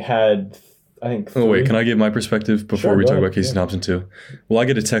we had, I think. Oh wait, can I give my perspective before we talk about Casey Thompson too? Well, I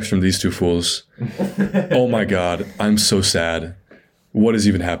get a text from these two fools. Oh my God, I'm so sad. What is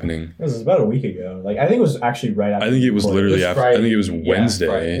even happening? This was about a week ago. I think it was actually right after. I think it was literally after. I think it was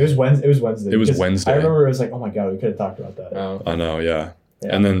Wednesday. It was Wednesday. It was Wednesday. I remember it was like, oh my God, we could have talked about that. Oh. I know, yeah.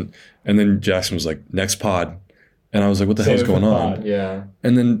 And then Jackson was like, next pod. And I was like, what the hell's going on? Yeah.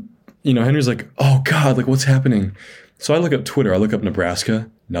 And then, Henry's like, oh God, what's happening? So I look up Twitter, I look up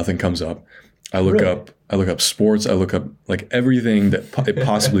Nebraska, nothing comes up. I look up sports, I look up everything that it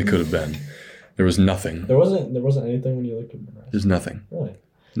possibly could have been. There was nothing. There wasn't anything when you looked at Nebraska. There's nothing. Really?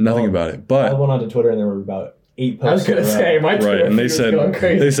 Nothing about it. But I went onto Twitter and there were about 8 posts. I was gonna say my Twitter and they was going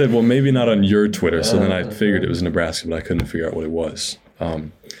crazy. said, well, maybe not on your Twitter. So then I figured it was Nebraska, but I couldn't figure out what it was.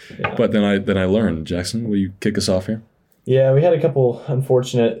 But then I learned. Jackson, will you kick us off here? Yeah, we had a couple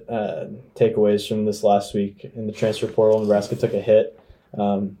unfortunate takeaways from this last week in the transfer portal. Nebraska took a hit.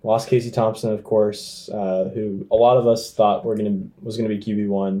 Lost Casey Thompson, of course, who a lot of us thought was gonna be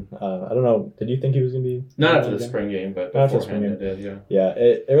QB1. I don't know. Did you think he was gonna be? Not after the spring game, but after the spring game, did, yeah. Yeah,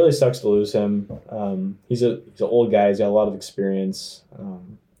 it really sucks to lose him. He's an old guy. He's got a lot of experience.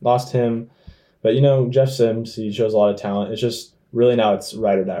 Lost him, but Jeff Sims, he shows a lot of talent. It's just really now it's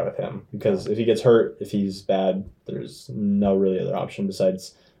ride or die with him because if he gets hurt, if he's bad, there's no really other option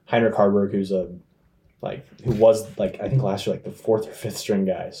besides Heinrich Harburg, who was I think last year the 4th or 5th string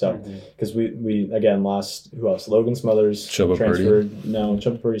guy. So because we again lost who else? Logan Smothers Chubba transferred. Purdy. No,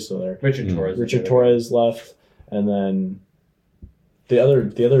 Chubba Purdy's still there. Richard Torres left, and then the other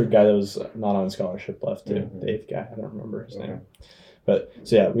guy that was not on scholarship left too. The 8th guy, I don't remember his name. But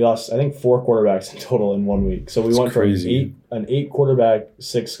so yeah, we lost I think 4 quarterbacks in total in 1 week. So we went from an 8 quarterback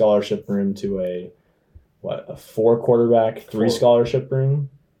 6 scholarship room to a 4 quarterback 3 scholarship room.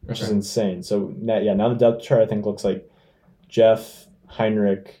 Which is insane. So now the depth chart I think looks like Jeff,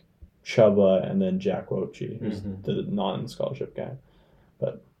 Heinrich, Chubba, and then Jack Wochi, who's the non-scholarship guy.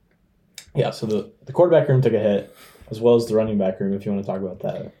 But Yeah, so the quarterback room took a hit, as well as the running back room, if you want to talk about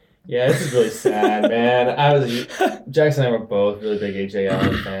that. Yeah, this is really sad, man. Jackson and I were both really big A.J.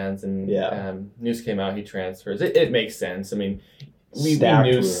 Allen fans, and news came out he transfers. It makes sense. I mean, we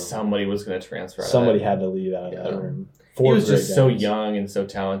knew room. Somebody was going to transfer. Somebody had to leave out of that room. He was just so young and so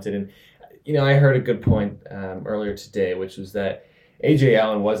talented, and I heard a good point earlier today, which was that A.J.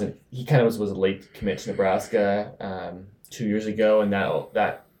 Allen was a late commit to Nebraska 2 years ago, and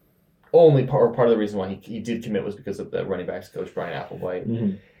that only part of the reason why he did commit was because of the running backs coach Brian Applewhite.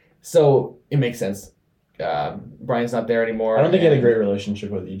 Mm-hmm. So it makes sense. Brian's not there anymore. I don't think he had a great relationship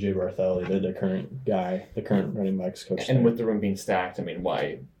with E.J. Barthel either, the current running backs coach. And with the room being stacked, I mean,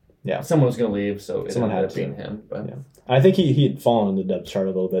 why? Yeah, someone was going to leave, so it ended up being him. But I think he had fallen in the depth chart a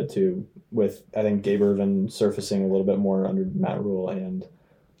little bit too, with I think Gabe Irvin surfacing a little bit more under Matt Rule, and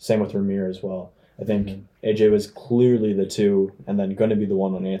same with Ramir as well. I think AJ was clearly the 2, and then going to be the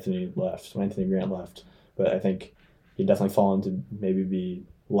one when Anthony Grant left. But I think he'd definitely fallen to maybe be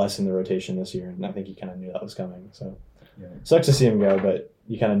less in the rotation this year, and I think he kind of knew that was coming. So sucks to see him go, but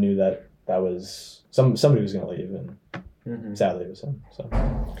you kind of knew that was somebody was going to leave, and sadly it was him. So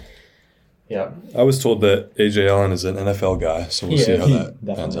yeah, I was told that A.J. Allen is an NFL guy, so we'll see how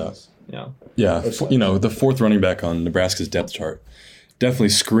that pans out. Yeah, the 4th running back on Nebraska's depth chart definitely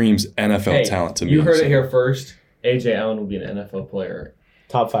screams NFL talent to me. You heard it here first. A.J. Allen will be an NFL player.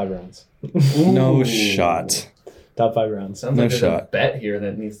 Top 5 rounds. No shot. Top 5 rounds. Sounds like there's a bet here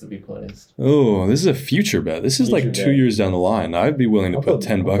that needs to be placed. Oh, this is a future bet. This is like 2 years down the line. I'd be willing to put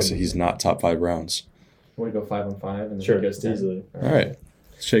 $10 that he's not top 5 rounds. Want to go 5 on 5? And sure, goes 10? Easily. All right.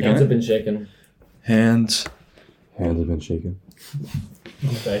 Hands have been shaken. Hands have been shaken.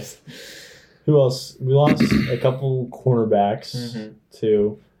 Nice. Who else? We lost a couple cornerbacks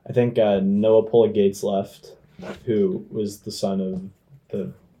too. I think Noah Pulla-Gates left, who was the son of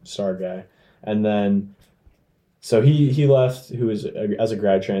the star guy. And then, so he left, who was as a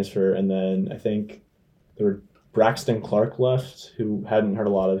grad transfer. And then I think there were Braxton Clark left, who hadn't heard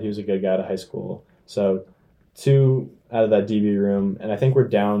a lot of. He was a good guy to high school. So 2 out of that DB room. And I think we're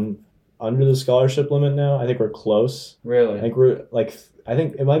down under the scholarship limit now. I think we're close. Really? I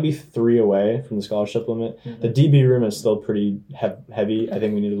think it might be 3 away from the scholarship limit. The DB room is still pretty heavy. I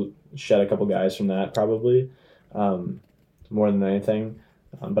think we need to shed a couple guys from that probably, more than anything.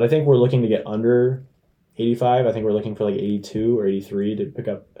 But I think we're looking to get under 85. I think we're looking for like 82 or 83 to pick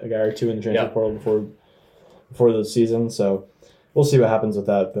up a guy or 2 in the transfer portal before the season. So we'll see what happens with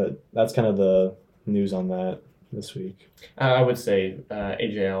that. But that's kind of the news on that this week. I would say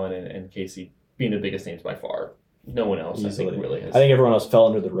A.J. Allen and Casey being the biggest names by far. No one else, easily. I think, really has. I think everyone else fell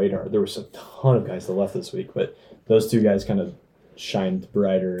under the radar. There was a ton of guys that left this week, but those 2 guys kind of shined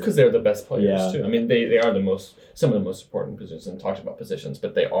brighter. Because they're the best players, too. I mean, they are some of the most important positions, and talked about positions,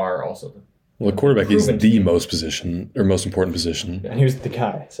 but they are also the quarterback is the most important position. And he was the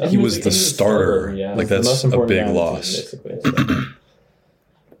guy. So. He was the starter. Yeah. Like, that's a big loss. Basically. So.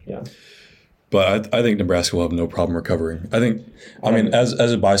 Yeah. But I think Nebraska will have no problem recovering. I mean, as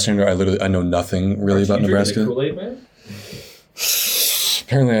a bystander, I know nothing really about Nebraska. Kool-Aid, man?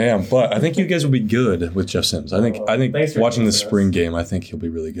 Apparently I am, but I think you guys will be good with Jeff Sims. I think watching the spring game, I think he'll be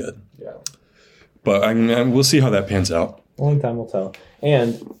really good. Yeah. But we'll see how that pans out. Only time will tell.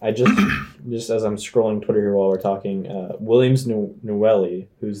 And I just as I'm scrolling Twitter here while we're talking, Williams Noweli,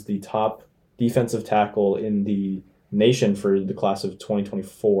 who's the top defensive tackle in the nation for the class of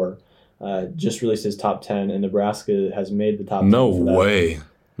 2024. Just released his top 10, and Nebraska has made the top 10. No way.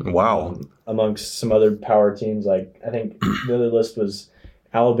 Wow. Amongst some other power teams, like I think the other list was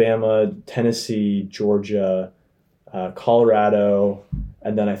Alabama, Tennessee, Georgia, Colorado,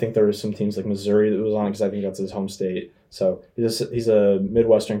 and then I think there were some teams like Missouri that was on because I think that's his home state. So he's a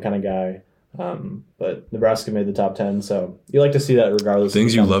Midwestern kind of guy, but Nebraska made the top 10, so you like to see that regardless.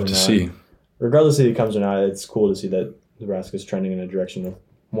 Things you love to see. Regardless if he comes or not, it's cool to see that Nebraska's trending in a direction of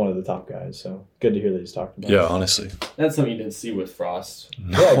one of the top guys, so good to hear that he's talked about. Yeah, honestly. That's something you didn't see with Frost.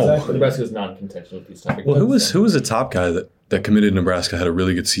 No. Yeah, exactly. Nebraska's not in contention with these topics. Well, who was the top guy that committed to Nebraska, had a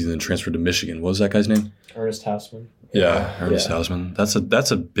really good season, and transferred to Michigan? What was that guy's name? Ernest Hausman. Yeah, Ernest Hausman.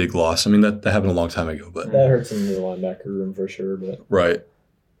 That's a big loss. I mean, that happened a long time ago, but that hurts in the linebacker room for sure. But right,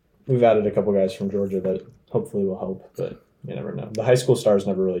 we've added a couple guys from Georgia that hopefully will help, but you never know. The high school stars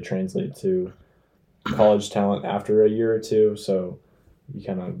never really translate to college talent after a year or two, so you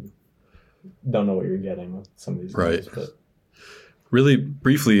kind of don't know what you're getting with some of these guys. But. Really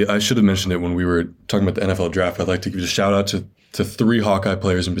briefly, I should have mentioned it when we were talking about the NFL draft. I'd like to give a shout out to 3 Hawkeye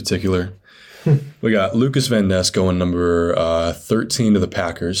players in particular. We got Lucas Van Ness going number 13 to the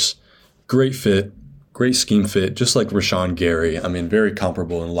Packers. Great fit, Great scheme fit, just like Rashawn Gary. I mean, very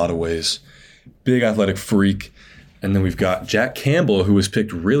comparable in a lot of ways. Big athletic freak. And then we've got Jack Campbell, who was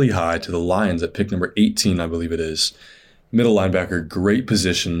picked really high to the Lions at pick number 18, I believe it is. Middle linebacker, great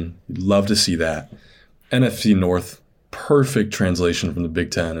position. Love to see that. NFC North, perfect translation from the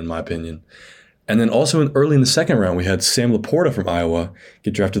Big Ten, in my opinion. And then also early in the second round, we had Sam Laporta from Iowa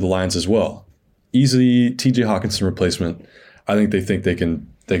get drafted to the Lions as well. Easily TJ Hawkinson replacement. I think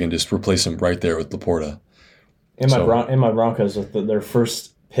they can just replace him right there with Laporta. In my Broncos, with their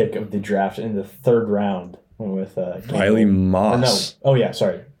first pick of the draft in the third round, went with Riley Moss.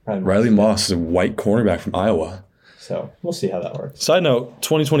 Riley Moss is a white cornerback from Iowa. So we'll see how that works. Side note,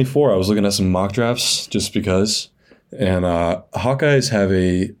 2024, I was looking at some mock drafts just because, and Hawkeyes have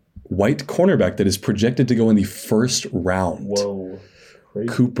a white cornerback that is projected to go in the first round. Whoa. Crazy.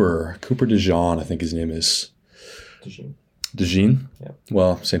 Cooper DeJean, I think his name is. DeJean? Yeah.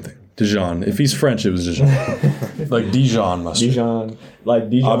 Well, same thing. DeJean. If he's French, it was DeJean. Like Dijon mustard. Dijon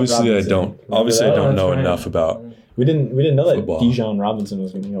Obviously, Robinson. I don't know enough about. We didn't know football. that Dijon Robinson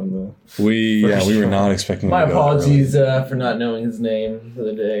was going to go in the. We were not expecting. My him to go apologies for not knowing his name for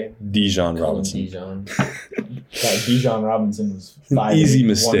the day. Dijon Robinson. Dijon. Dijon Robinson was 5'8", easy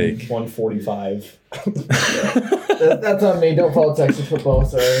mistake. 145. That's on me. Don't follow Texas football.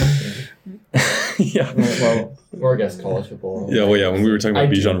 Sorry. Yeah. Well, or I guess college football. Yeah, when we were talking about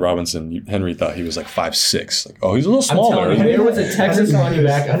Bijan Robinson, Henry thought he was like 5'6". Like, oh, he's a little I'm smaller. telling you, there was a Texas running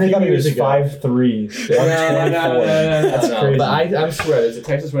back a few years ago. 5'3". No. That's crazy. But I swear, there's a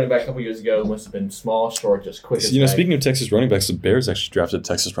Texas running back a couple years ago. Must have been small, short, just quick. Speaking of Texas running backs, the Bears actually drafted a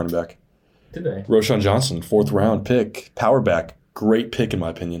Texas running back. Did they? Roshan Johnson, 4th round pick, power back, great pick in my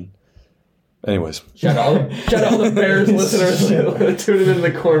opinion. Anyways, shout out all the Bears listeners tuning into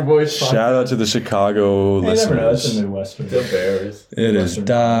the Corn Boys podcast. Shout out to the Chicago listeners. Never know. It's a Midwestern. The Bears. It is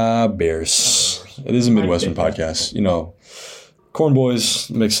the Bears. It is a Midwestern podcast. Corn Boys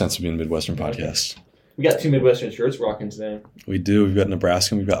makes sense to be a Midwestern podcast. We got 2 Midwestern shirts rocking today. We do. We've got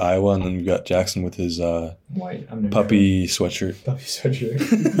Nebraska, we've got Iowa, and then we've got Jackson with his white puppy sweatshirt. Puppy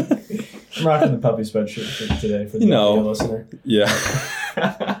sweatshirt. I'm rocking the puppy sweatshirt today for the audio listener. Yeah.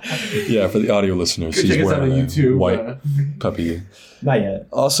 Yeah, for the audio listeners, he's wearing a YouTube, white puppy. Not yet.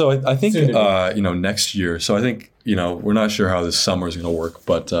 Also, I think, next year, so I think, we're not sure how this summer is going to work,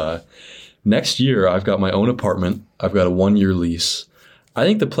 but next year I've got my own apartment. I've got a 1-year lease. I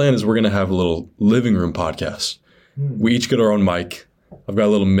think the plan is we're going to have a little living room podcast. We each get our own mic. I've got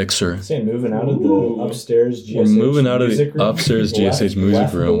a little mixer. Saying moving out of the upstairs GSH We're moving out of the room. upstairs GSH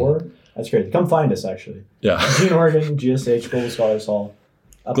music room. Door. That's great. Come find us, actually. Yeah. Eugene, Oregon, GSH, Global Scholars Hall.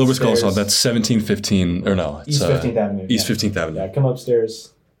 Global Scholars Hall, that's 1715, or no. It's, East 15th Avenue. East 15th Avenue. Yeah, come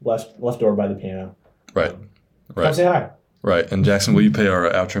upstairs, left door by the piano. Right. Come say hi. Right. And Jackson, will you play our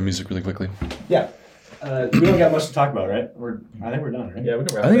outro music really quickly? Yeah. We don't got much to talk about, right? I think we're done, right? Yeah, we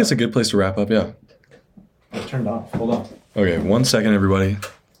can wrap I think it's a good place to wrap up, yeah. It turned off. Hold on. Okay, 1 second, everybody.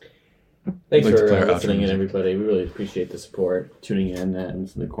 Thanks I'd like to for play our outro listening in, music. everybody. We really appreciate the support, tuning in, and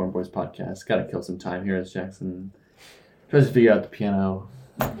listening to the Corn Boys podcast. Got to kill some time here as Jackson tries to figure out the piano.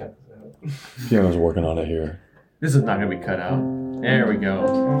 Piano's working on it here. This is not going to be cut out. There we go.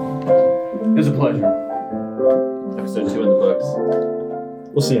 It was a pleasure. Episode 2 in the books.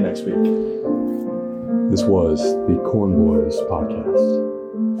 We'll see you next week. This was the Corn Boys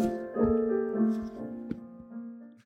podcast.